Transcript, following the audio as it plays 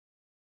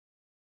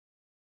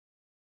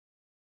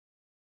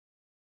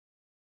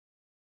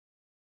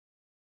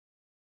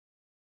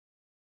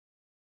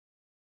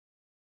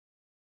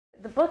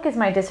The book is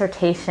my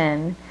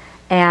dissertation,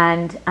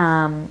 and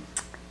I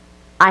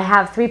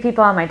have 3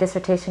 people on my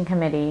dissertation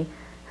committee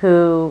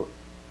who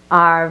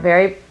are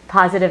very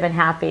positive and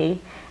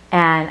happy,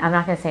 and I'm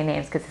not going to say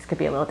names because this could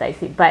be a little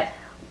dicey, but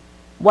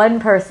one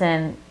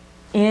person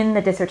in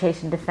the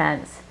dissertation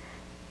defense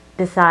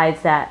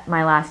decides that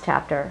my last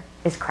chapter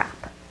is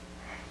crap.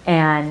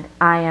 And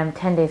I am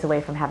 10 days away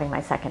from having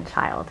my 2nd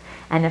child.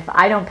 And if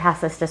I don't pass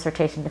this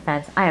dissertation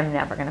defense, I am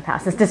never going to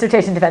pass this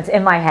dissertation defense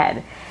in my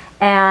head.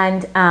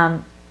 And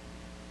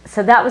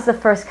so that was the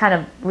first kind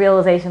of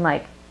realization,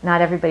 like, not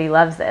everybody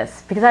loves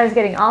this, because I was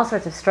getting all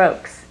sorts of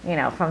strokes, you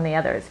know, from the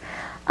others.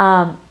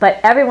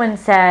 But everyone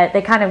said,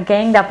 they kind of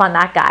ganged up on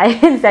that guy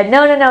and said,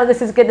 no, no, no,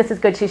 this is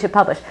good, she should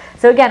publish.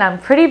 So again, I'm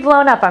pretty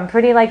blown up. I'm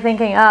pretty like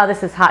thinking, oh,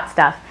 this is hot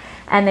stuff.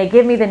 And they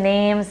give me the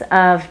names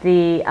of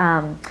the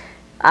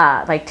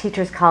like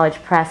Teachers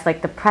College Press,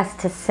 like the press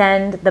to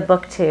send the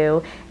book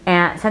to,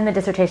 and send the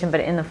dissertation, but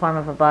in the form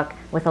of a book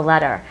with a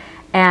letter.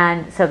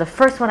 And so the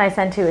first one I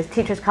sent to is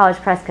Teachers College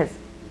Press, because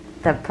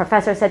the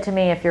professor said to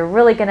me, if you're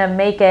really going to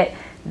make it,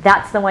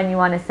 that's the one you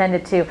want to send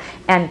it to.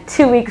 And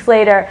 2 weeks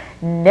later,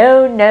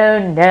 no, no,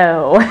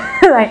 no.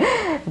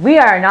 Like, we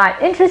are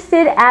not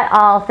interested at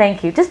all,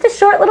 thank you. Just a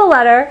short little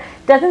letter,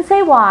 doesn't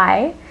say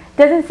why,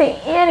 doesn't say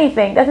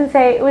anything, doesn't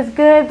say it was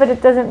good, but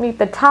it doesn't meet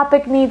the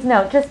topic needs.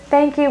 No, just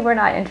thank you, we're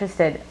not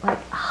interested. Like,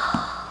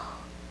 oh.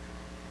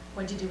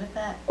 What'd you do with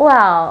that?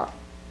 Well,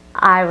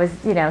 I was,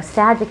 you know,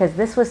 sad because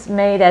this was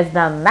made as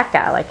the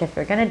Mecca. Like, if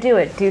you're going to do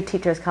it, do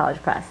Teachers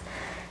College Press.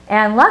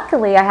 And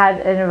luckily, I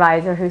had an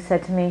advisor who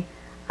said to me,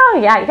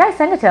 oh yeah, you guys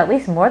send it to at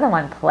least more than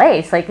one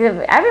place. Like,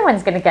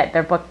 everyone's going to get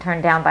their book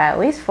turned down by at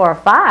least 4 or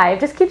 5.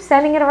 Just keep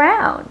sending it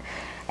around.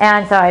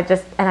 And so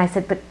I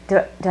said, but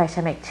do I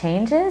should make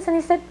changes? And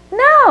he said,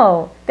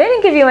 no, they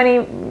didn't give you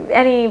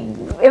any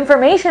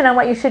information on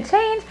what you should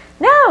change.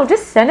 No,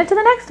 just send it to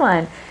the next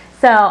one.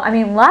 So, I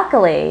mean,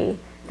 luckily,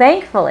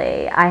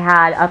 thankfully, I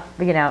had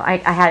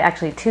I had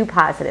actually 2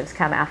 positives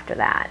come after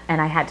that,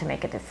 and I had to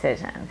make a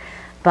decision.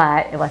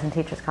 But it wasn't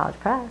Teachers College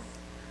Press.